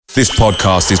This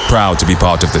podcast is proud to be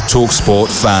part of the TalkSport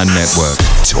Fan Network.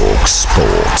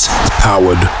 TalkSport.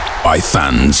 Powered by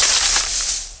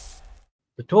fans.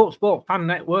 The TalkSport Fan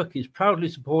Network is proudly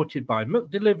supported by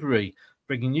McDelivery,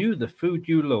 bringing you the food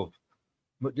you love.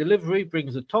 McDelivery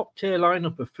brings a top-tier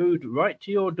lineup of food right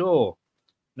to your door.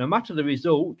 No matter the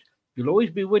result, you'll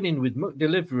always be winning with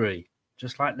McDelivery,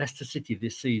 just like Leicester City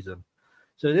this season.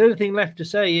 So the only thing left to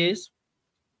say is,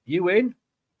 you win?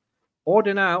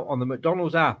 Order now on the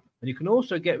McDonald's app, and you can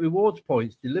also get rewards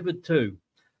points delivered too.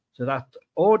 So that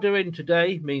ordering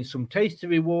today means some tasty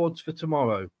rewards for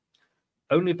tomorrow.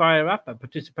 Only via app at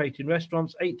participating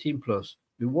restaurants, 18+.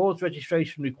 Rewards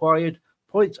registration required.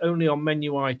 Points only on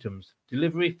menu items.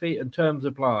 Delivery fee and terms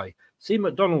apply. See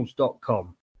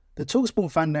mcdonalds.com. The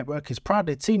TalkSport Fan Network is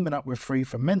proudly teaming up with Free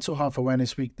for Mental Health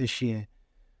Awareness Week this year.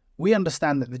 We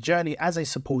understand that the journey as a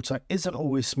supporter isn't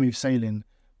always smooth sailing,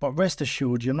 but rest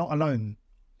assured you're not alone.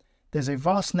 There's a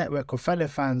vast network of fellow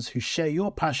fans who share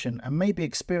your passion and may be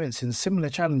experiencing similar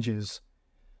challenges.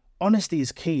 Honesty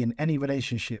is key in any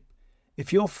relationship.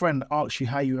 If your friend asks you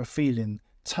how you are feeling,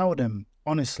 tell them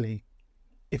honestly.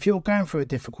 If you're going through a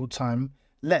difficult time,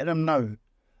 let them know.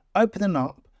 Opening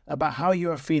up about how you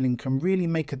are feeling can really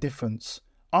make a difference.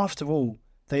 After all,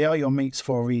 they are your mates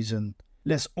for a reason.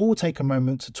 Let's all take a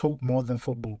moment to talk more than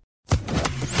football.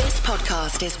 This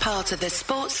podcast is part of the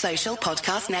Sports Social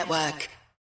Podcast Network.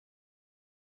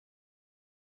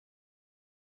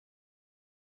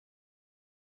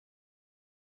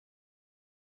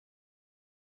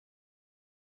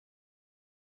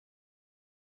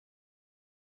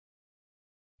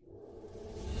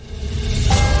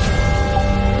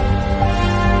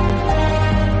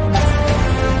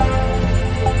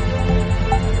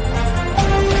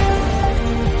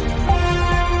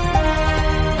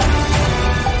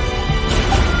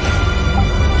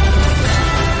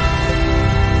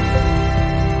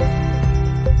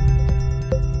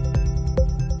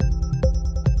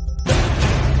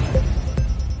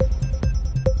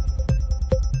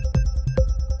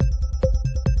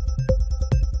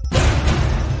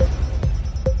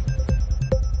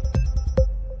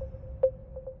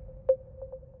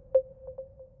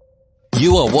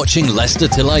 You are watching Leicester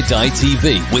Till I Die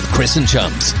TV with Chris and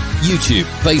Chums. YouTube,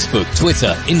 Facebook,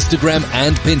 Twitter, Instagram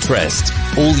and Pinterest.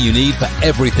 All you need for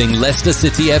everything Leicester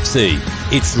City FC.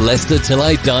 It's Leicester Till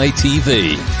I Die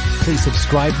TV. Please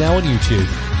subscribe now on YouTube.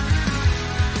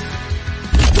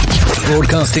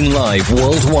 Broadcasting live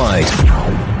worldwide.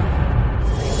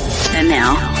 And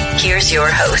now, here's your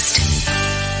host.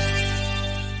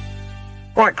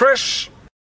 Right, Chris.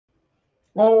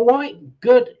 All right,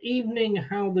 good evening.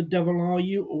 How the devil are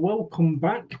you? Welcome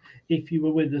back. If you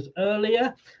were with us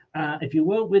earlier, if you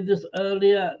weren't with us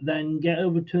earlier, then get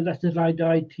over to Leicester Till I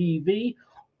Die TV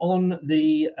on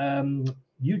the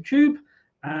YouTube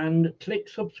and click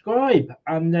subscribe,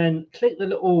 and then click the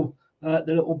little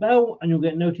bell, and you'll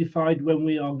get notified when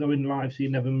we are going live, so you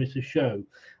never miss a show.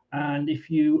 And if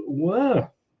you were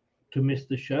to miss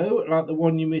the show, like the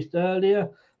one you missed earlier,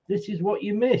 this is what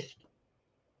you missed.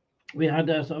 We had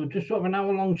a just sort of an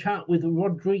hour-long chat with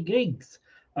Rodri Giggs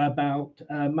about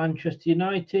Manchester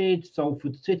United,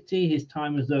 Salford City, his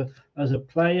time as a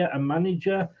player and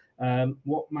manager,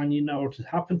 what has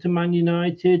happened to Man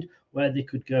United, where they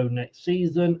could go next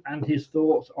season, and his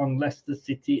thoughts on Leicester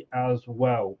City as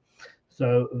well.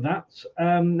 So that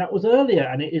was earlier,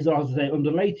 and it is, as I say,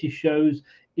 under latest shows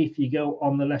if you go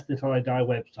on the Leicester Till I Die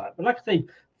website. But like I say,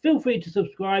 feel free to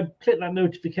subscribe, click that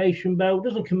notification bell. It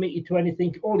doesn't commit you to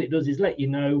anything. All it does is let you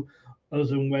know as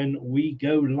and when we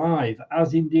go live,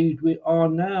 as indeed we are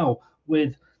now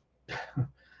with,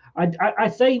 I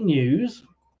say news,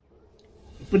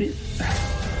 but it's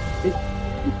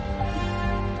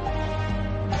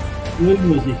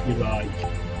rumours, if you like,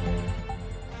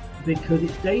 because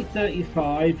it's day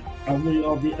 35 and we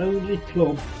are the only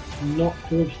club not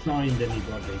to have signed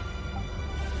anybody.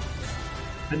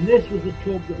 And this was a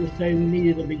club that was saying we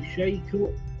needed a big shake-up,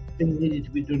 things needed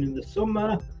to be done in the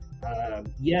summer.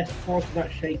 Yes, part of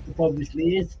that shake-up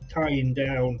obviously is tying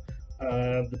down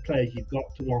the players you've got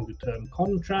to longer-term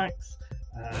contracts.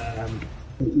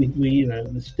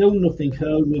 There's still nothing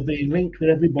heard. We're being linked with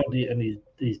everybody and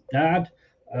his dad.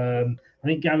 I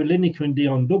think Gary Lineker and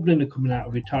Dion Dublin are coming out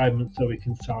of retirement so we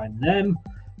can sign them.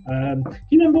 You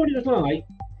remember what it was like?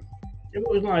 It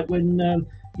was like when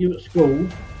you were at school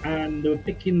and they were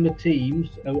picking the teams,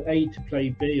 A to play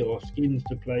B or skins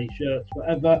to play shirts,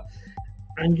 whatever,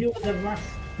 and you were the last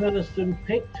person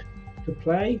picked to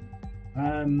play.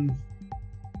 Oh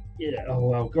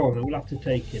well, go on, we'll have to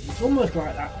take it. It's almost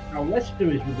like that how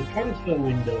Leicester is with the transfer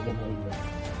window at the moment.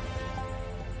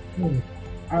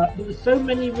 But there's so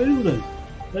many rumours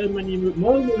so many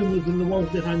more rumours than the ones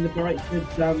behind the bright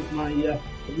kids down at my at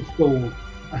the school.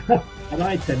 And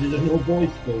I attended an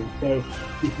all-boys school, so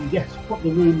you can guess what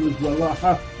the rumours were like,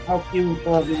 how few and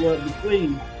far they were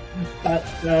between. But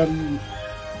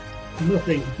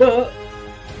nothing. But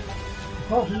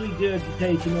apart from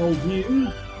regurgitating old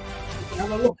news,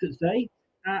 have a look at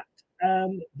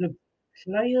the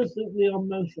players that we are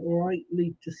most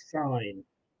likely to sign.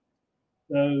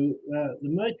 So the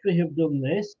Mercury have done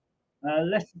this.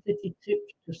 Leicester City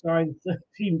tipped to sign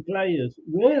 13 players.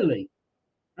 Really?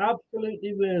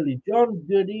 Absolutely, really. John,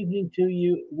 good evening to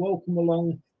you. Welcome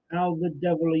along. How the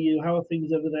devil are you? How are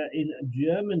things over there in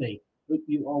Germany? Hope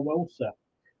you are well, sir.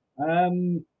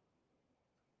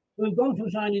 We've gone from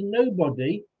signing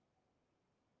nobody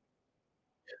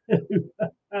to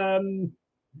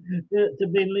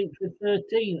being linked with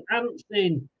 13.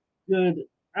 Antin, good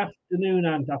afternoon,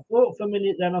 Ant. I thought for a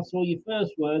minute then I saw your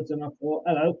first words and I thought,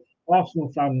 hello, Arsenal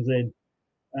fans in.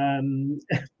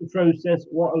 The process,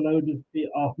 what a load of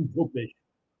PR rubbish.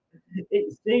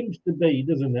 It seems to be,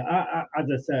 doesn't it? As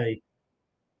I say,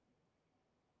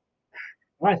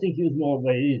 I think it was more of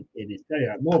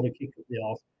more of a kick up the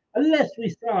arse. Unless we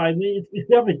sign, if we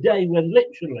have a day when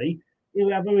literally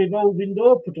we have a revolving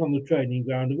door put on the training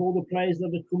ground of all the players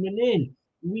that are coming in.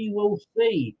 We will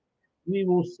see. We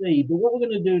will see. But what we're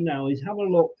going to do now is have a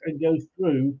look and go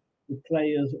through the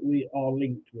players we are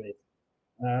linked with.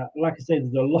 Like I said,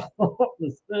 there's a lot.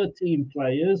 There's 13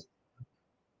 players,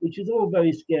 which is all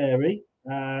very scary.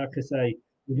 Like I say,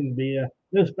 there's going to be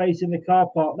no space in the car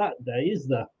park that day, is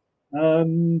there?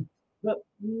 But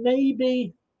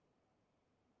maybe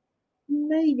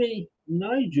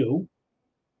Nigel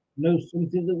knows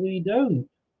something that we don't.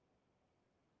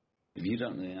 If you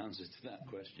don't know the answer to that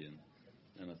question,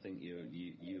 then I think you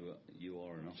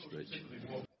are an ostrich.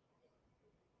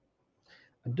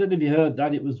 I don't know if you heard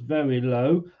that. It was very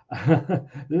low.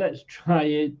 Let's try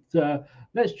it.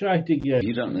 Let's try it again. If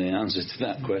you don't know the answer to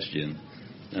that question,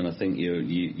 then I think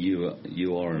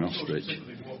you are an ostrich.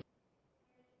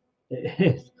 It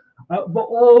is. But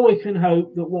all we can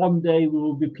hope that one day we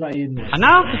will be playing this. And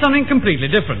now for something completely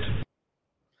different.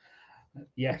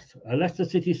 Yes, a Leicester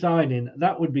City signing.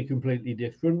 That would be completely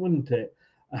different, wouldn't it?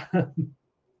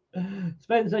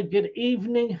 Spencer, good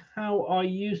evening. How are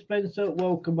you, Spencer?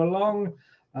 Welcome along.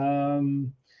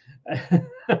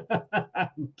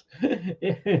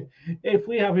 If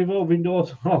we have revolving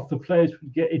doors, half the players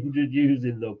would get injured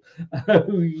using them.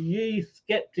 Oh, ye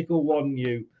skeptical one,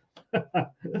 you.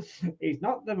 He's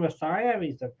not the Messiah,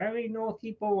 he's a very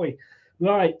naughty boy.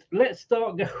 Right, let's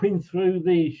start going through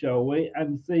these, shall we,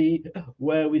 and see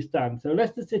where we stand. So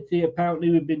Leicester City, apparently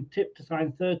we've been tipped to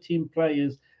sign 13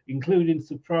 players, including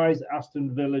surprise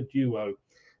Aston Villa duo.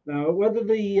 Now, whether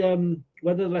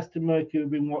Leicester Mercury have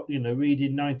been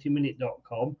reading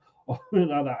 90minute.com or something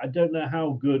like that, I don't know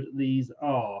how good these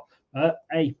are.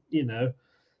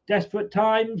 Desperate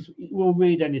times, we'll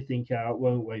read anything out,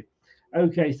 won't we?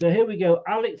 Okay, so here we go.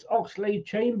 Alex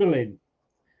Oxlade-Chamberlain,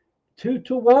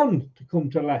 2-1 to come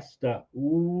to Leicester.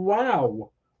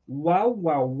 Wow.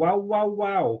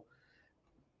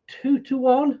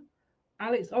 2-1.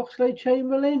 Alex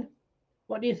Oxlade-Chamberlain.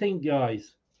 What do you think,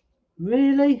 guys?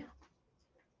 Really?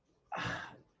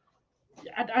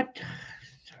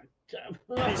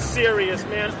 Be serious,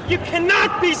 man. You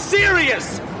cannot be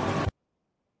serious.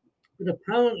 But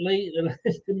apparently, the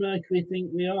Leicester Mercury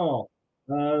think we are.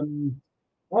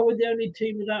 Are we the only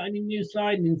team without any new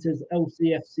signings, says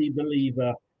LCFC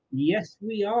Believer? Yes,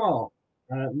 we are.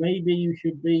 Maybe you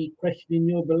should be questioning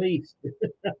your beliefs.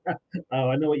 Oh,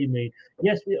 I know what you mean.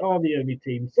 Yes, we are the only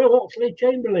team. So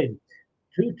Oxlade-Chamberlain,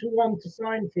 2-1 to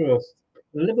sign for us.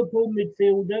 The Liverpool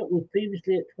midfielder was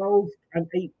previously at 12 and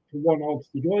 8-1 odds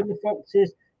to join the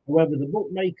Foxes. However, the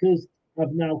bookmakers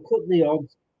have now cut the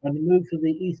odds, and the move to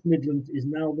the East Midlands is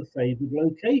now the favoured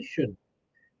location.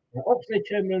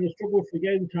 Oxlade-Chamberlain has struggled for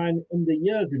game time under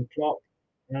Jurgen Klopp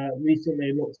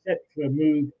recently and looks set for a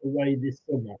move away this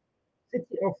summer.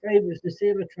 City are favourites to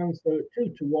seal a transfer at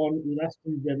 2-1 with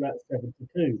Aston Villa at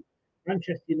 7-2.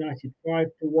 Manchester United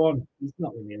 5-1. It's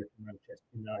not going to go to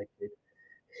Manchester United.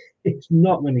 It's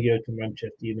not going to go to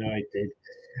Manchester United.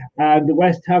 And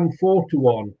West Ham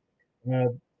 4-1.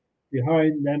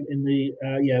 Behind them in the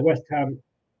West Ham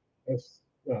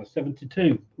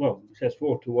 7-2. Well, it says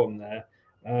 4-1 there.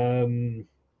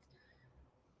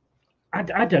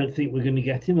 I don't think we're going to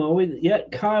get him, are we? Yeah,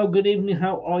 Kyle, good evening.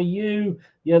 How are you?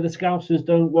 Yeah, the Scousers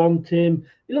don't want him.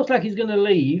 It looks like he's going to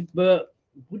leave, but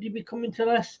would he be coming to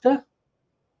Leicester?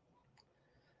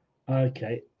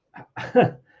 Okay.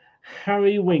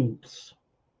 Harry Winks.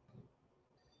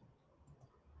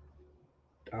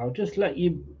 I'll just let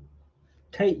you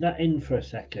take that in for a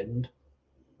second.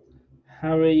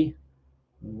 Harry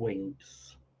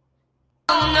Winks.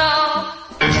 Oh no!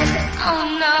 Oh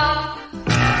no!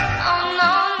 Oh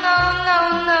no!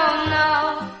 No!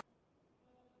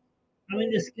 I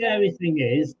mean, the scary thing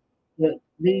is that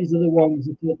these are the ones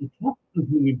that are at the top of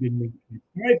who we've been linked with.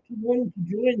 5-1 to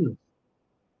join us.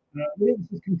 Winks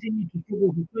has continued to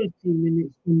struggle for 13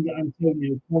 minutes under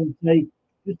Antonio Conte,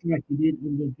 just like he did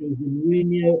under Jose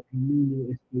Mourinho and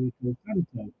Nuno Espirito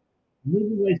Santo.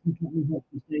 Moving away from Tottenham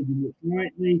Hotspur Stadium looks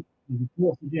likely, with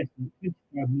reports suggesting that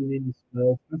 25 million is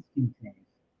Spurs' asking price.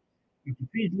 After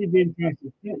previously being priced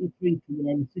at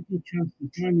 33-1, City's chance to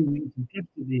finally Winks has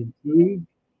drastically improved.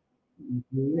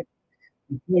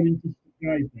 According to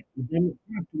Sky Bet, with them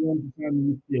at 5-1 to sign the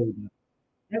midfielder.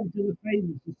 Everton are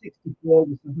favourites for 6-4,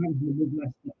 with Southampton with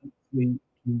Leicester at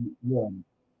 3-1.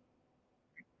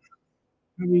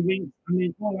 Harry Winks, I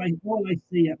mean, all I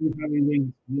see with Harry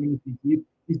Winks, to be honest with you,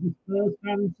 is the Spurs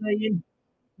fan saying,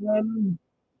 my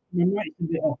mic's a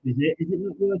bit off, is it? Is it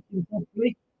not working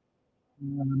properly?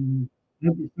 I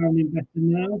hope it's sounding better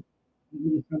now. Let me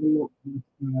just have a look at the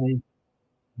Sky.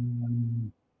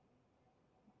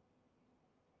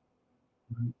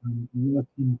 I'm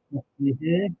working properly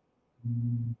here.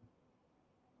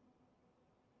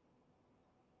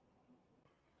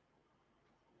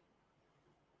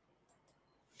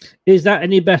 Is that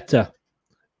any better?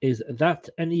 Is that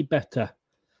any better?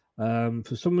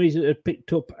 For some reason, it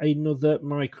picked up another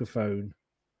microphone.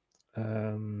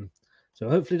 So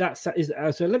hopefully that is.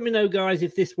 So let me know, guys,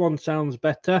 if this one sounds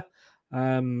better.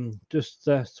 Just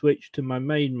switch to my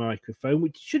main microphone,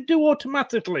 which should do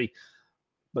automatically.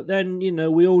 But then, you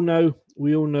know, we all know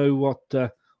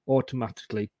what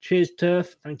automatically. Cheers,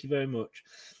 Turf. Thank you very much.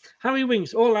 Harry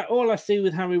Winks. All I see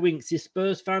with Harry Winks is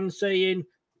Spurs fans saying,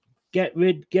 "Get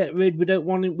rid. We don't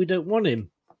want him. We don't want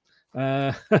him."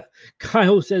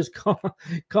 Kyle says,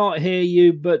 "Can't hear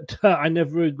you, but I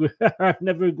never agree. I've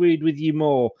never agreed with you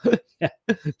more." Yeah,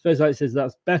 Spurs like says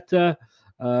that's better.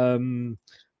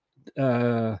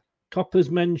 Topper's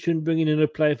mentioned bringing in a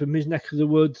player from his neck of the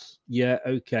woods. Yeah,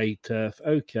 okay, Turf.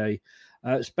 Okay.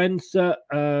 Spencer,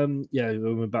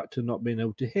 we're back to not being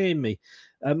able to hear me.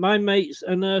 My mate's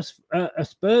a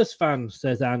Spurs fan,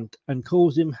 says Ant, and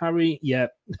calls him Harry. Yeah.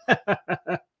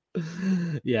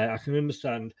 Yeah, I can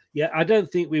understand. Yeah, I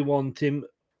don't think we want him.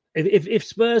 If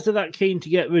Spurs are that keen to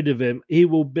get rid of him, he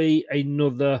will be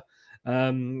another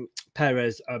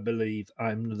Perez, I believe.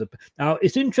 Now,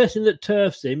 it's interesting that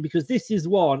Turf's in, because this is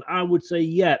one I would say,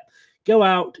 go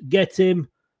out, get him,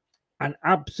 and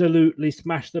absolutely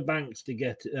smash the bank to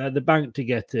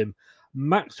get him.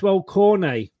 Maxwell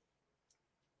Cornet,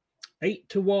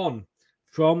 8-1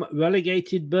 from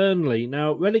relegated Burnley.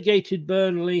 Now, relegated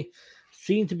Burnley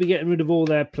seem to be getting rid of all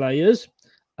their players.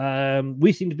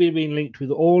 We seem to be being linked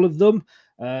with all of them.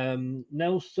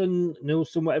 Nelson,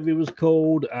 whatever he was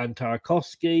called, and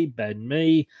Tarkowski, Ben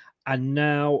Mee, and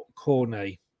now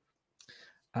Cornet.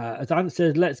 As Ant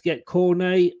says, let's get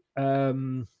Cornet.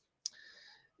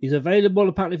 He's available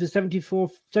apparently for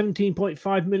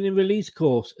 17.5 million release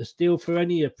course, a steal for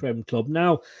any Prem club.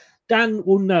 Now, Dan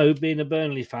will know, being a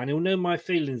Burnley fan, he'll know my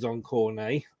feelings on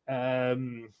Cornet.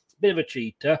 Bit of a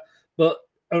cheater, but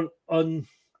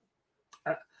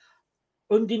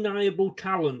undeniable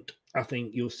talent, I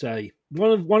think you'll say.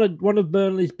 One of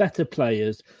Burnley's better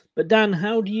players. But Dan,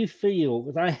 how do you feel?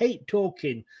 Because I hate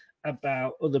talking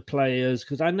about other players,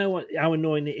 because I know how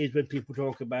annoying it is when people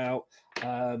talk about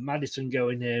Maddison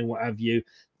going here and what have you.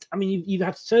 I mean, you've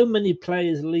had so many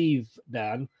players leave,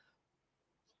 Dan.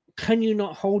 Can you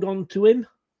not hold on to him?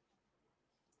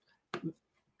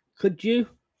 Could you?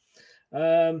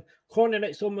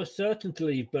 Cornet's almost certain to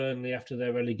leave Burnley after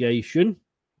their relegation,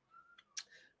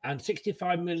 and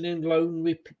 65 million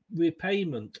loan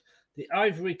repayment. The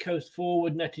Ivory Coast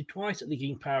forward netted twice at the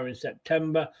King Power in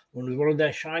September and was one of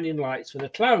their shining lights for the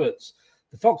Clarets.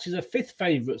 The Foxes are fifth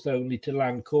favourites only to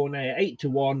land Cornet at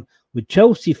 8-1, with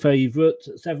Chelsea favourites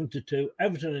at 7-2,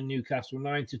 Everton and Newcastle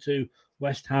 9-2,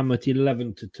 West Ham at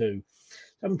 11-2.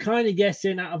 I'm kind of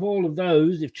guessing out of all of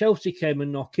those, if Chelsea came a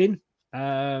knocking,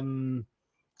 Dan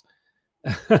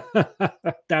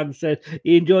said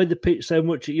he enjoyed the pitch so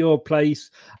much at your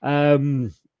place,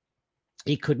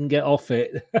 he couldn't get off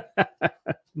it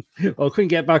or couldn't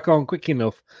get back on quick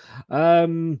enough.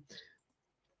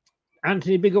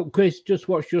 Anthony, big up Chris. Just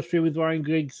watched your stream with Ryan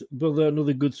Griggs, brother.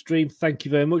 Another good stream. Thank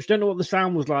you very much. Don't know what the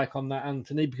sound was like on that,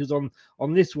 Anthony, because on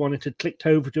this one it had clicked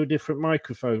over to a different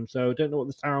microphone, so I don't know what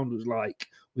the sound was like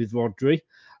with Rodri.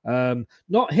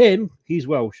 Not him, he's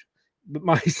Welsh, but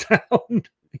my sound.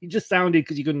 He just sounded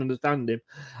because you couldn't understand him.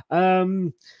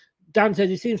 Dan says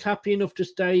he seems happy enough to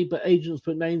stay, but agents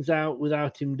put names out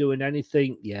without him doing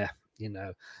anything. Yeah,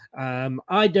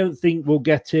 I don't think we'll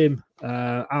get him.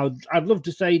 I'd love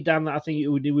to say, Dan, that I think he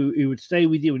would stay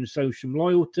with you and show some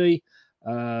loyalty.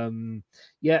 And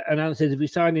Anne says if we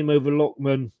sign him over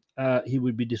Lookman, he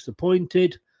would be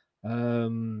disappointed.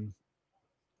 Brilliant,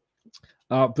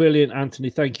 Anthony.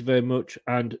 Thank you very much.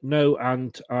 And no,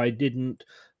 Ant, I didn't.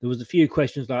 There was a few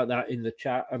questions like that in the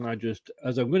chat, and I just,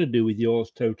 as I'm going to do with yours,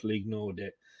 totally ignored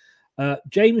it.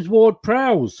 James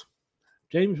Ward-Prowse,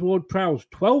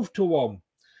 12-1.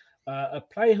 A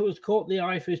player who has caught the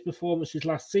eye for his performances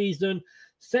last season.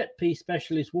 Set-piece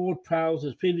specialist Ward-Prowse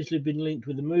has previously been linked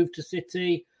with a move to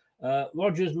City.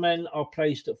 Rogers' men are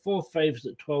placed at fourth favourites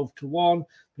at 12-1,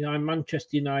 behind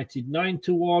Manchester United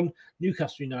 9-1,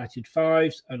 Newcastle United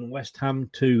 5s, and West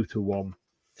Ham 2-1.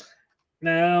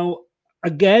 Now,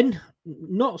 again,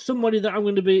 not somebody that I'm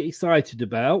going to be excited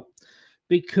about,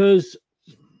 because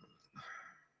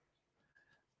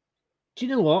do you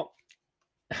know what?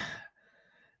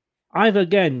 I've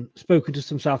again spoken to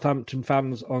some Southampton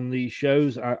fans on these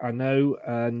shows, I know,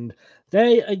 and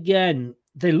they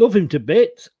love him to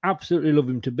bits, absolutely love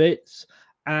him to bits.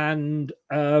 And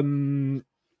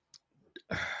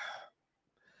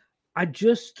I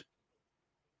just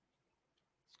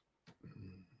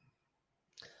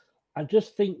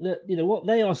think that, what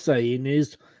they are saying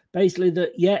is basically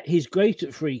that, he's great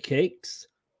at free kicks,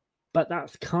 but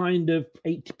that's kind of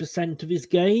 80% of his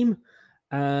game.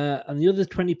 And the other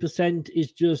 20%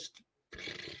 is just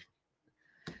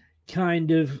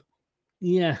kind of,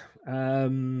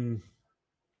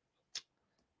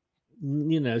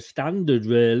 standard,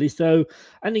 really. So,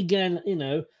 and again,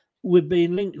 we're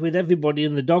being linked with everybody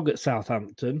and the dog at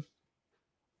Southampton.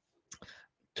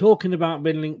 Talking about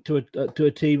being linked to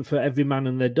a team for every man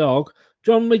and their dog,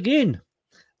 John McGinn.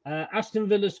 Aston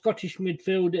Villa's Scottish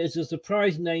midfielder is a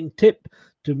surprise name tip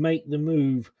to make the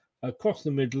move across the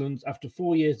Midlands after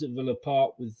 4 years at Villa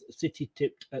Park, with City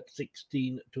tipped at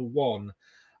 16-1.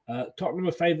 Tottenham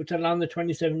are favourite to land the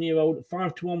 27-year-old at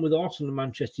 5-1, with Arsenal and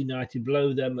Manchester United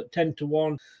below them at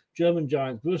 10-1. German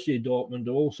giants Borussia Dortmund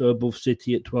are also above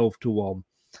City at 12-1.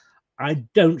 I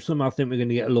don't somehow think we're going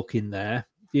to get a look in there.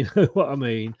 You know what I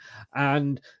mean?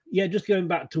 And just going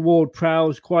back to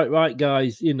Ward-Prowse, quite right,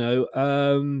 guys.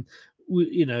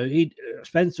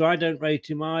 Spencer, I don't rate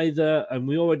him either, and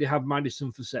we already have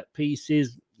Maddison for set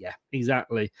pieces. Yeah,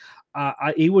 exactly.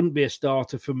 He wouldn't be a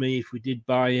starter for me if we did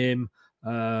buy him.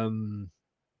 That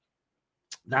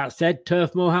said,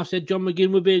 Turf Moorhouse said John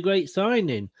McGinn would be a great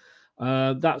signing.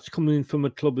 That's coming from a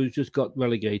club who's just got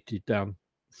relegated down.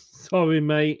 Sorry,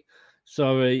 mate.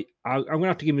 Sorry. I'm going to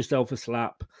have to give myself a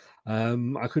slap.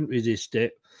 I couldn't resist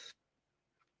it.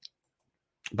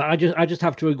 But I just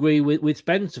have to agree with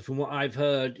Spencer from what I've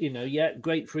heard.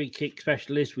 Great free kick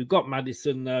specialist. We've got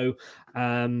Maddison though.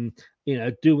 Do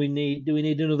we need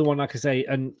another one? Like I say,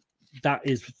 and that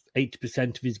is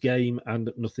 80% of his game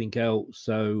and nothing else.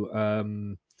 So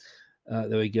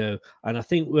there we go. And I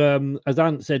think as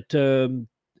Ant said,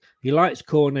 he likes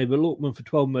Cornet, but Lookman for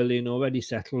 12 million already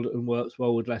settled and works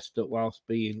well with Leicester whilst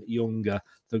being younger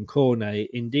than Cornet.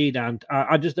 Indeed, and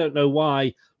I just don't know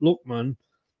why Lookman.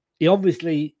 He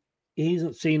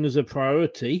isn't seen as a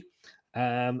priority,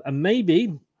 and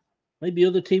maybe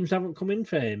other teams haven't come in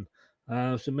for him,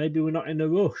 so maybe we're not in a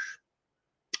rush.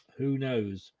 Who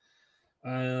knows?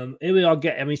 Here we are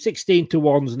getting,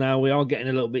 16-1s now. We are getting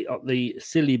a little bit up the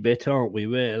silly bit, aren't we?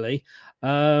 Really?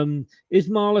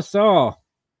 Ismail Assar,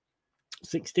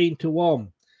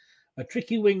 16-1. A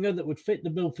tricky winger that would fit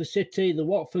the bill for City. The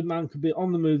Watford man could be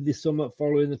on the move this summer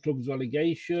following the club's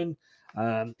relegation.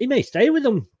 He may stay with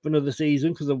them for another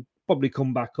season because they'll probably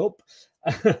come back up.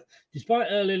 Despite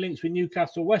early links with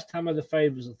Newcastle, West Ham are the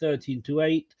favourites at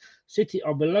 13-8. City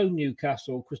are below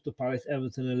Newcastle, Crystal Palace,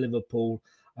 Everton and Liverpool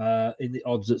in the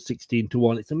odds at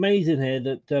 16-1. It's amazing here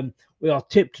that we are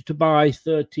tipped to buy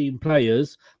 13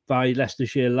 players by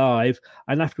Leicestershire Live,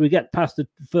 and after we get past the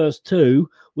first two,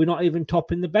 we're not even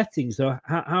topping the betting. So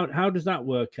how does that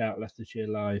work out, Leicestershire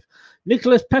Live?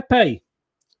 Nicolas Pepe.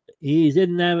 He's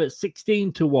in there at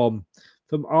 16-1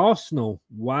 from Arsenal.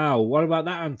 Wow. What about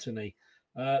that, Anthony?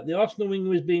 The Arsenal winger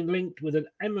was being linked with an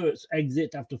Emirates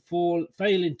exit after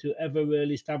failing to ever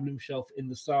really establish himself in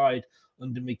the side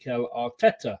under Mikel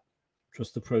Arteta.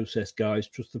 Trust the process, guys.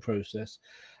 Trust the process.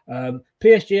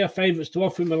 PSG are favourites to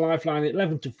offer him a lifeline at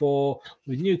 11-4,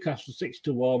 with Newcastle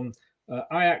 6-1,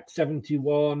 Ajax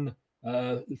 71,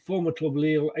 former club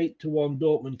Lille 8-1,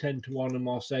 Dortmund 10-1, and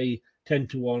Marseille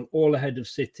 10-1, all ahead of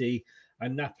City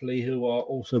and Napoli, who are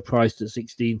also priced at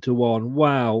 16-1.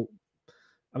 Wow.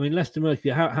 Leicester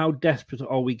Mercury, how desperate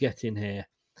are we getting here?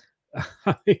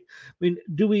 I mean,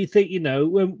 do we think,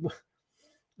 when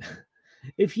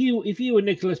if you were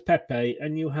Nicolas Pepe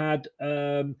and you had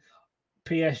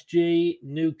PSG,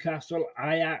 Newcastle,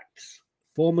 Ajax,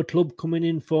 former club coming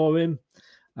in for him,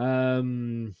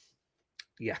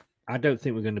 yeah, I don't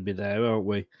think we're going to be there, aren't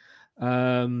we?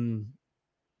 Dan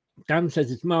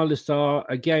says it's Marlis Sarr.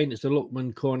 Again, it's a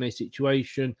Lookman Cornet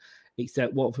situation,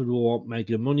 except Watford will want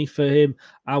mega money for him.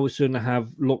 I was going to have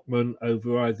Lookman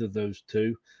over either of those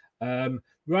two.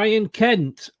 Ryan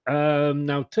Kent.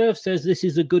 Now, Turf says this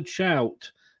is a good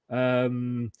shout.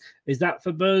 Is that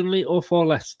for Burnley or for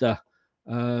Leicester?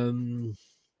 Ant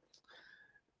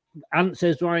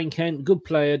says Ryan Kent, good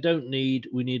player,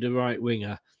 we need a right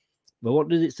winger. But what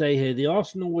does it say here? The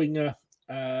Arsenal winger,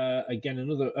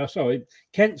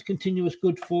 Kent's continuous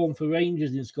good form for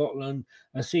Rangers in Scotland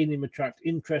has seen him attract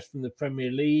interest from the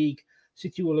Premier League.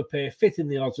 City will appear fifth in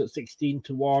the odds at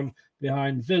 16-1,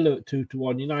 behind Villa at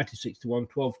 2-1, United 6-1,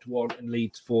 12-1, and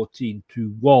Leeds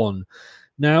 14-1.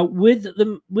 Now, with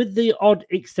the odd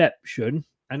exception,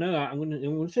 I know I'm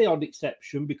going to say odd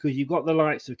exception because you've got the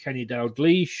likes of Kenny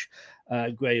Dalglish,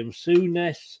 Graham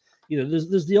Souness.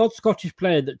 There's the odd Scottish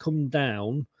player that come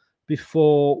down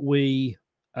before we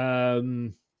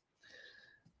look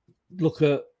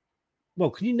at. Well,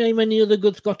 can you name any other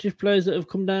good Scottish players that have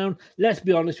come down? Let's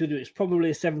be honest with you, it's probably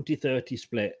a 70-30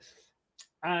 split.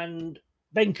 And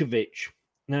Benkovic.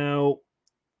 Now,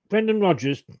 Brendan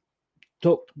Rodgers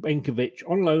took Benkovic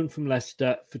on loan from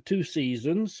Leicester for 2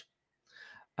 seasons.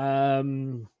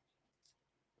 And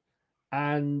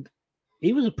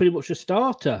he was pretty much a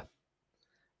starter.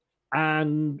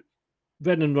 And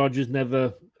Brendan Rodgers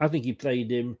I think he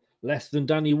played him less than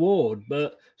Danny Ward.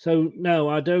 But so, no,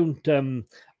 I don't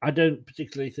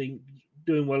particularly think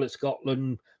doing well at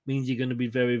Scotland means you're going to be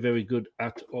very, very good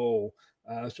at all.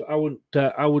 So I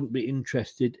wouldn't be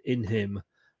interested in him,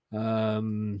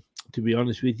 to be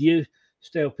honest with you.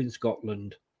 Stay up in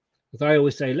Scotland. As I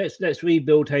always say, let's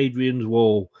rebuild Hadrian's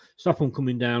Wall. Stop them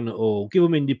coming down at all. Give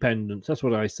them independence. That's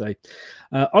what I say.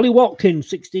 Ollie Watkins,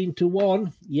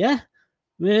 16-1. Yeah,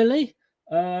 really?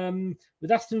 With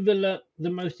Aston Villa, the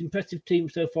most impressive team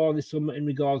so far this summer in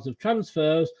regards of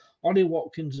transfers, Ollie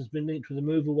Watkins has been linked with a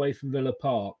move away from Villa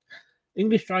Park.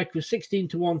 English striker was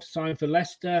 16-1 to sign for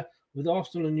Leicester, with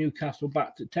Arsenal and Newcastle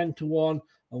backed at 10-1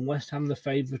 and West Ham the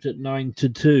favourite at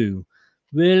 9-2.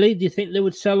 Really? Do you think they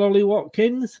would sell Ollie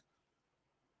Watkins?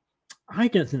 I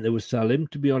don't think they would sell him,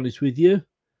 to be honest with you.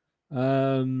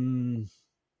 Yeah,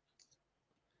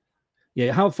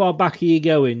 how far back are you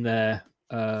going there?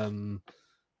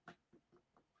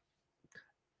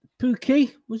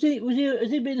 Pookie, has he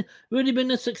really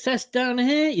been a success down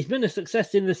here? He's been a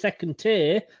success in the second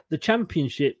tier, the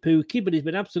Championship, Pookie, but he's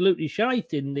been absolutely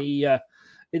shite in the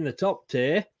top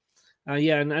tier.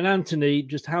 And Anthony,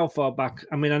 just how far back?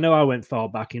 I mean, I know I went far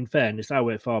back. In fairness, I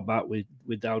went far back with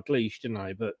Dalglish, didn't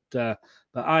I? But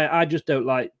I just don't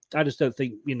like. I just don't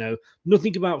think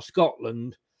nothing about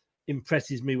Scotland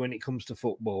impresses me when it comes to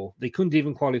football. They couldn't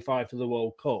even qualify for the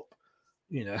World Cup.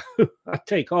 I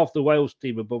take half the Wales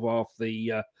team above half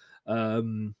the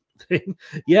thing.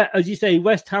 Yeah, as you say,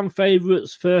 West Ham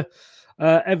favourites for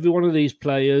every one of these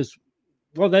players.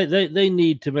 Well, they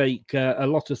need to make a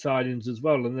lot of signings as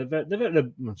well, and they're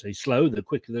I say slow. They're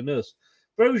quicker than us.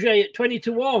 Brogier at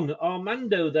 20-1.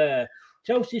 Armando there.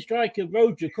 Chelsea striker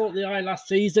Brogier caught the eye last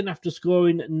season after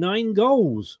scoring 9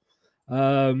 goals.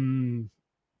 9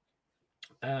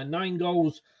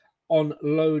 goals on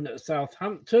loan at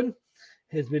Southampton.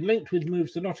 Has been linked with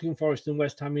moves to Nottingham Forest and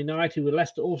West Ham United, with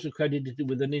Leicester also credited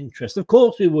with an interest. Of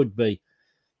course we would be.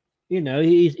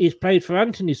 He's played for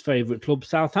Anthony's favourite club,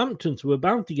 Southampton, so we're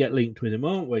bound to get linked with him,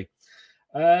 aren't we?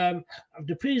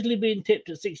 After previously being tipped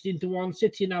at 16-1,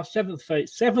 City now seventh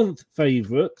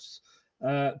favourites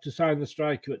to sign the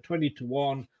striker at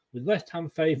 20-1, with West Ham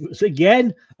favourites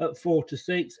again at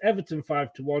 4-6, Everton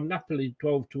 5-1, Napoli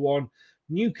 12-1,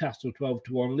 Newcastle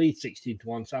 12-1, Leeds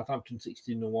 16-1, Southampton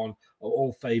 16-1 are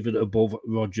all favoured above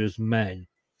Rodgers' men.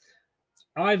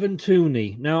 Ivan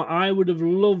Toney. Now, I would have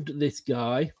loved this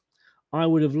guy.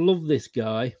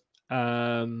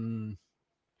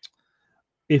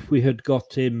 If we had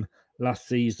got him last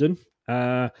season.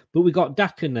 But we got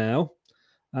Daka now.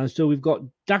 And so we've got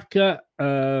Daka.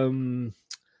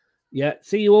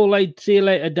 See you all later. See you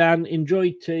later, Dan.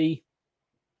 Enjoy tea.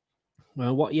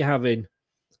 Well, what are you having?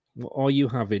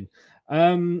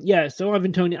 So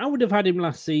Ivan Toney, I would have had him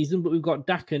last season, but we've got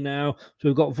Daka now. So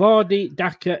we've got Vardy,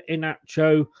 Daka,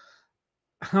 Iheanacho.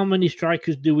 How many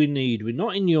strikers do we need? We're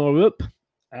not in Europe.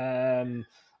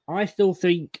 I still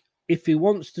think if he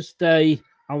wants to stay,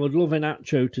 I would love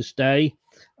Iheanacho to stay.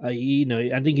 You know,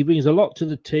 I think he brings a lot to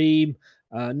the team,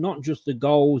 not just the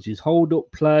goals. His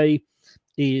hold-up play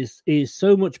is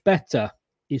so much better.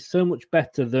 Is so much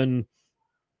better than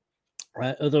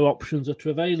other options that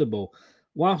are available.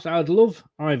 Whilst I'd love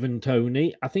Ivan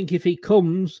Toney, I think if he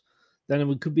comes, then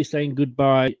we could be saying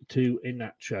goodbye to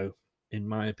Iheanacho, in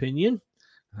my opinion.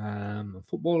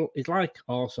 Football is like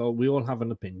Arsenal. We all have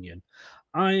an opinion.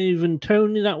 Ivan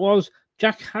Toney, that was.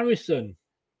 Jack Harrison.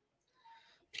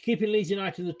 Keeping Leeds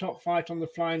United in the top fight on the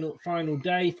final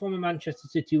day, former Manchester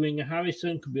City winger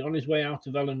Harrison could be on his way out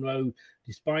of Ellen Road,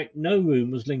 despite no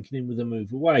rumours linking him with a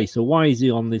move away. So why is he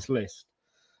on this list?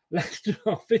 Leicester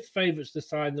are fifth favourites to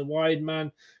sign the wide man,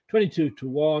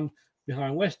 22-1,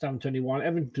 behind West Ham 21,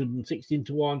 Everton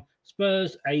 16-1,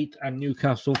 Spurs 8, and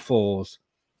Newcastle 4s.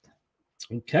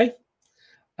 Okay.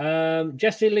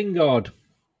 Jesse Lingard.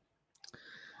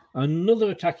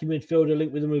 Another attacking midfielder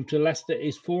linked with a move to Leicester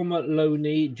is former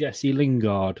loanee Jesse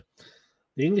Lingard.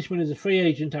 The Englishman is a free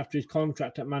agent after his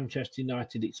contract at Manchester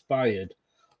United expired.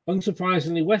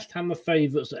 Unsurprisingly, West Ham are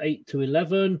favourites at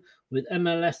 8-11, with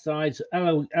MLS sides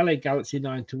LA Galaxy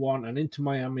 9-1 and Inter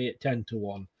Miami at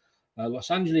 10-1. Los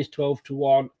Angeles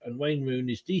 12-1, and Wayne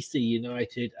Rooney's DC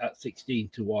United at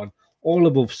 16-1, all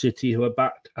above City, who are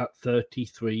backed at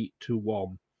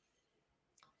 33-1.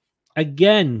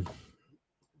 Again,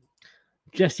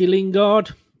 Jesse Lingard,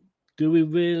 do we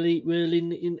really,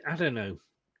 I don't know.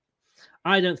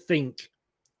 I don't think,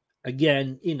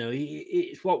 again, you know,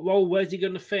 it's what role, where's he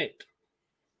going to fit?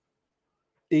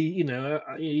 He's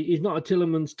not a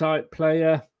Tielemans type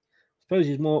player. I suppose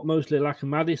he's mostly like a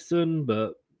Maddison,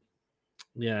 but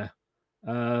yeah.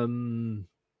 I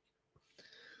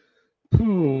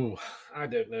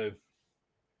don't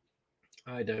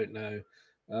know.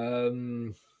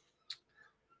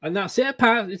 And that's it,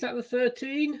 Pat. Is that the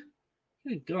 13?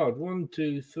 Good God. 1,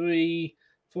 2, 3,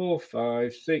 4,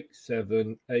 5, 6,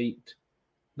 7, 8,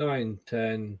 9,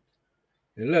 10,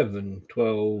 11,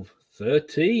 12,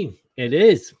 13. It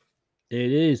is.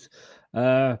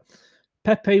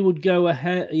 Pepe would go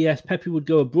ahead. Yes, Pepe would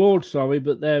go abroad,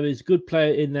 but there is a good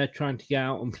player in there trying to get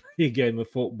out and play a game of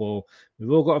football.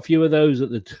 We've all got a few of those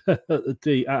at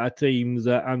our teams,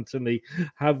 Anthony,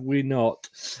 have we not?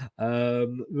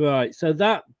 Right, so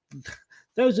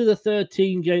those are the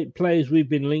 13 players we've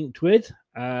been linked with.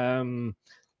 Let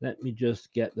me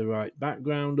just get the right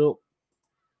background up.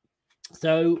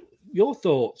 So, your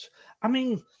thoughts? I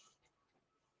mean,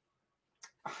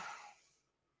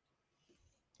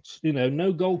 you know,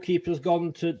 no goalkeeper's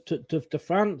gone to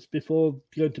France before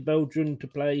going to Belgium to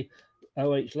play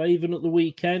OH Leuven at the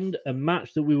weekend, a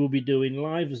match that we will be doing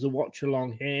live as a watch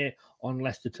along here on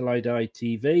Leicester Till I Die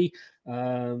TV.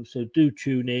 So do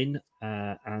tune in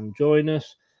and join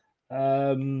us.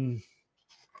 Lookman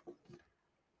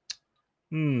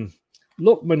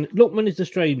is a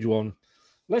strange one.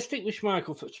 Let's stick with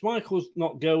Schmeichel. Schmeichel's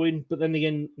not going, but then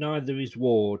again, neither is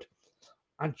Ward.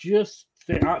 I just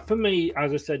think, for me,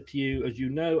 as I said to you, as you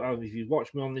know, if you've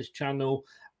watched me on this channel,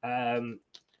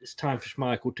 it's time for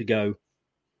Schmeichel to go.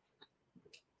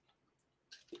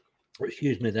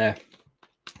 Excuse me there.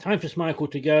 Time for Schmeichel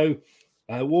to go.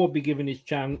 Ward be given his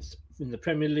chance in the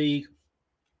Premier League,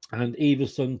 and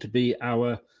Everson to be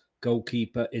our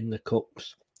goalkeeper in the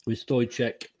Cups, with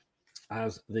Stoichek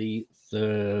as the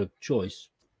third choice.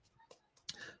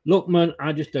 Lookman,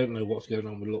 I just don't know what's going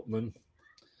on with Lookman.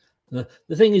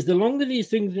 The thing is, the longer these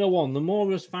things go on, the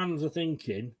more us fans are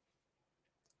thinking,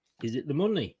 is it the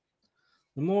money?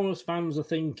 The more us fans are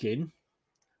thinking,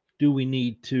 do we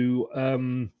need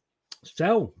to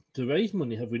sell to raise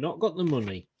money? Have we not got the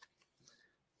money?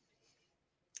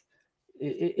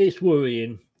 It's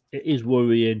worrying. It is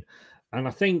worrying. And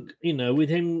I think, you know,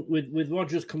 with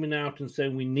Rodgers coming out and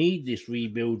saying we need this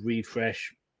rebuild,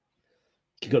 refresh,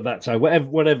 got that side,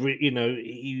 whatever you know,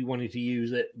 he wanted to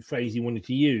use it, the phrase he wanted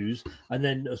to use, and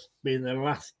then us being the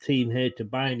last team here to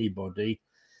buy anybody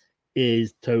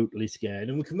is totally scared.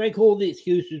 And we can make all the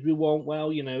excuses we want.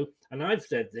 Well, you know, and I've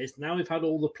said this, now we've had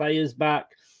all the players back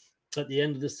at the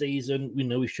end of the season. You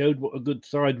know, we showed what a good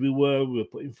side we were. We were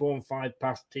putting 4 and 5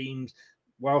 past teams.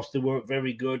 Whilst they weren't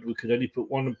very good, we could only put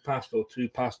 1 past or 2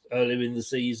 past earlier in the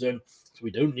season. So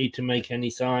we don't need to make any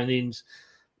signings.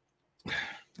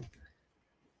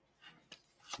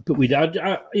 But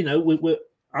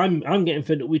I'm getting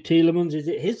fed up with Tielemans. Is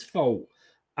it his fault?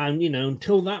 And, you know,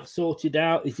 until that's sorted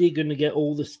out, is he going to get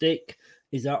all the stick?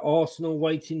 Is that Arsenal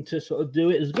waiting to sort of do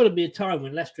it? There's got to be a time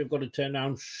when Leicester have got to turn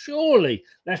around. Surely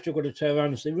Leicester have got to turn around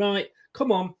and say, right,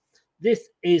 come on. This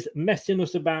is messing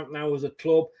us about now as a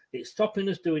club. It's stopping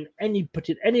us putting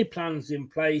any plans in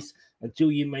place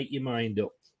until you make your mind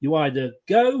up. You either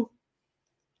go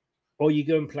or you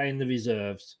go and play in the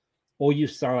reserves or you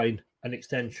sign an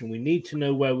extension. We need to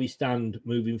know where we stand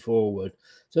moving forward.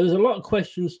 So there's a lot of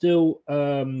questions still.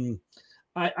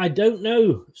 I don't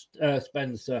know,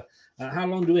 Spencer. How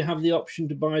long do we have the option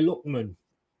to buy Lookman?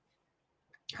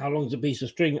 How long's a piece of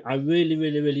string? I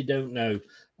really don't know.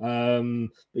 But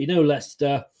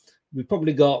Leicester, we've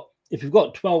probably got, if we've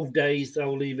got 12 days,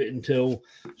 they'll leave it until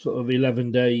sort of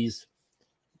 11 days,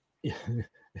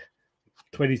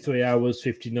 23 hours,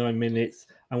 59 minutes,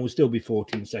 and we'll still be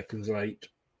 14 seconds late.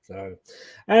 So,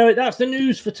 anyway, that's the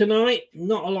news for tonight.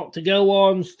 Not a lot to go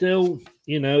on still.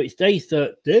 It's day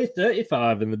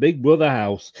 35 in the Big Brother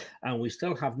house, and we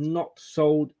still have not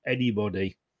sold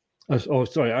anybody.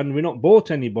 And we're not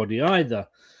bought anybody either.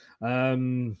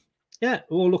 We're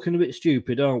all looking a bit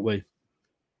stupid, aren't we?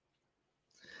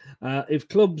 If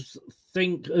clubs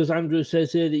think, as Andrew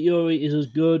says here, that Yuri is as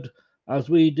good as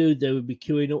we do, they would be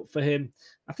queuing up for him.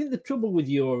 I think the trouble with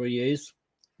Yuri is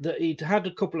that he'd had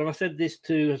a couple, and I said this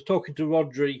I was talking to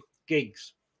Rodri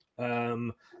Giggs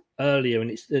earlier,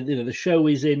 and it's the show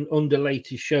is in under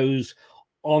latest shows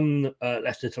on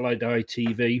Leicester Till I Die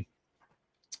TV,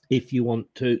 if you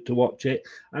want to watch it.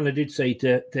 And I did say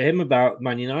to him about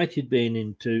Man United being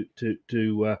into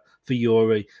for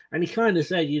Yuri, and he kind of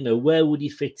said, where would he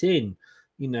fit in?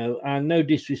 And no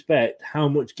disrespect, how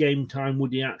much game time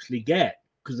would he actually get?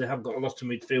 Because they have got a lot of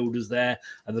midfielders there,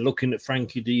 and they're looking at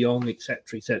Frankie de Jong,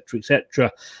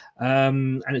 etc.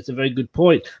 And it's a very good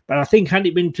point. But I think had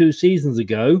it been 2 seasons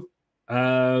ago,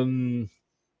 who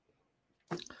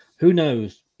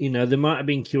knows? They might have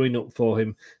been queuing up for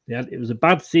him. It was a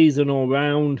bad season all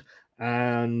round,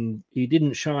 and he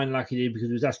didn't shine like he did because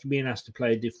he was being asked to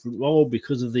play a different role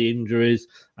because of the injuries.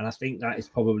 And I think that is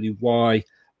probably why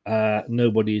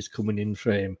nobody is coming in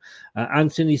for him.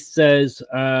 Anthony says,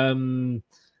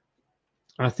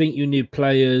 I think you need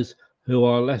players who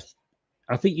are less.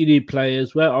 I think you need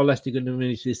players. Where are Leicester going to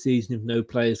finish this season if no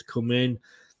players come in?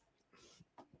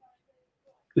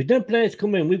 With no players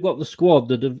come in, we've got the squad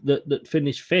that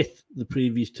finished 5th the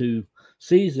previous 2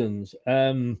 seasons.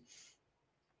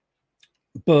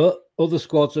 But other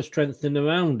squads are strengthening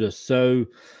around us. So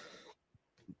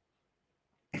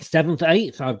 7th,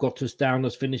 8th, I've got us down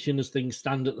as finishing as things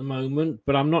stand at the moment.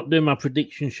 But I'm not doing my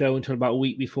prediction show until about a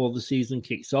week before the season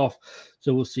kicks off.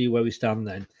 So we'll see where we stand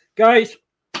then. Guys,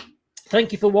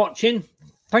 thank you for watching.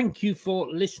 Thank you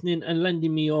for listening and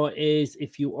lending me your ears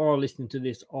if you are listening to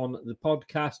this on the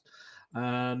podcast.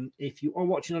 If you are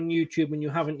watching on YouTube and you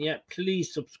haven't yet,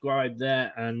 please subscribe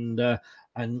there and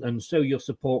show your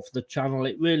support for the channel.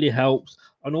 It really helps.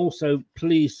 And also,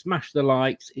 please smash the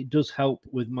likes. It does help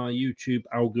with my YouTube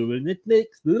algorithm.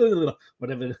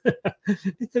 Whatever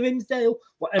it's a Rimsdale,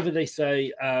 whatever they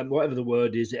say, whatever the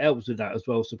word is, it helps with that as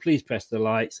well. So please press the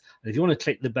likes. And if you want to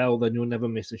click the bell, then you'll never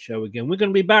miss a show again. We're going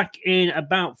to be back in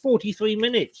about 43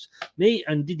 minutes. Me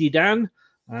and Diddy Dan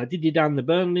the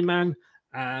Burnley man.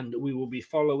 And we will be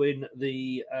following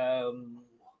the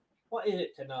what is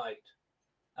it tonight?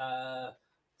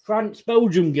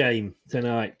 France-Belgium game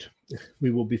tonight.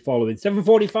 We will be following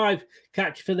 7:45.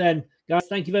 Catch you for then, guys.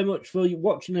 Thank you very much for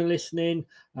watching and listening.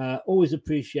 Always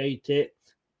appreciate it.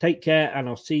 Take care, and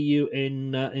I'll see you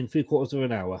in 3/4 of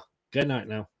an hour. Good night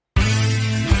now.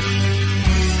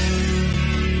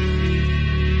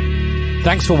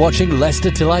 Thanks for watching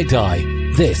Leicester Till I Die.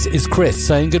 This is Chris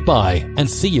saying goodbye and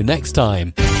see you next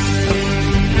time.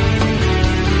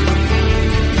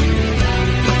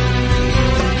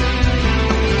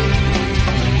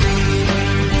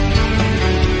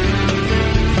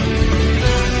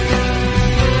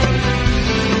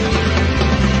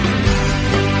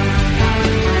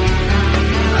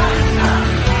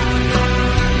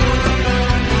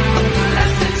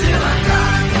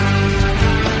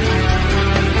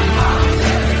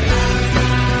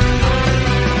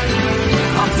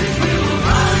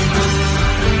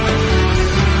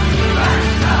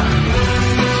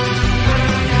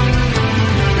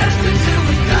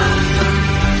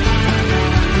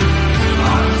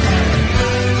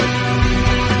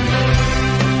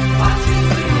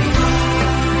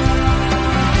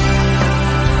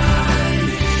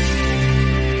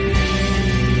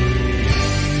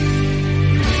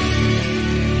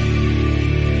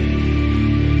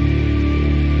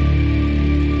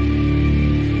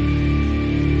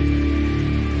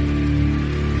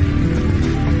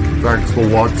 Thanks for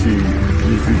watching.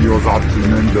 These videos are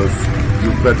tremendous.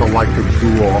 You better like them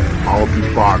too or I'll be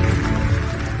back.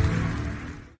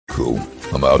 Cool.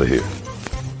 I'm out of here.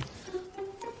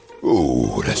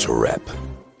 Ooh, that's a wrap.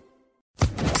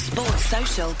 Sports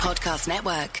Social Podcast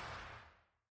Network.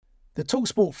 The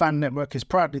TalkSport Fan Network is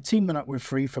proudly teaming up with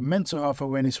Free for Mental Health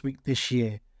Awareness Week this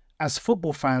year. As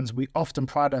football fans, we often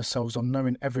pride ourselves on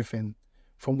knowing everything,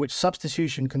 from which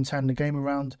substitution can turn the game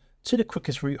around to the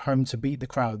quickest route home to beat the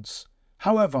crowds.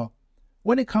 However,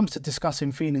 when it comes to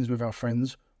discussing feelings with our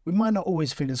friends, we might not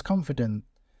always feel as confident.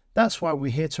 That's why we're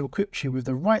here to equip you with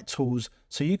the right tools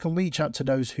so you can reach out to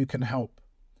those who can help.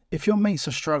 If your mates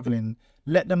are struggling,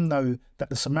 let them know that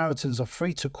the Samaritans are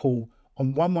free to call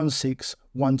on 116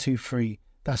 123.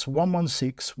 That's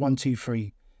 116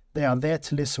 123. They are there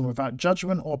to listen without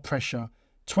judgment or pressure,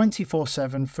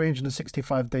 24/7,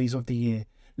 365 days of the year.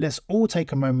 Let's all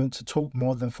take a moment to talk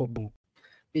more than football.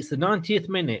 It's the 90th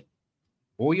minute.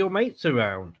 All your mates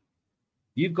around.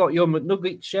 You've got your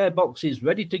McNugget share boxes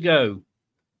ready to go.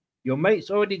 Your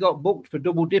mates already got booked for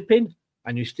double dipping,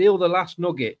 and you steal the last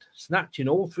nugget, snatching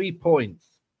all 3 points.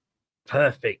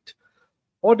 Perfect.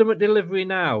 Order McDelivery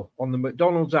now on the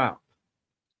McDonald's app.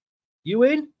 You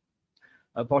in?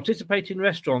 At participating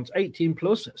restaurants, 18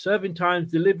 plus, serving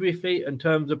times, delivery fee and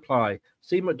terms apply.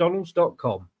 See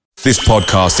mcdonalds.com. This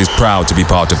podcast is proud to be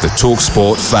part of the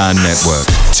TalkSport Fan Network.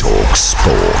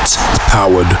 TalkSport.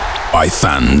 Powered by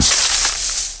fans.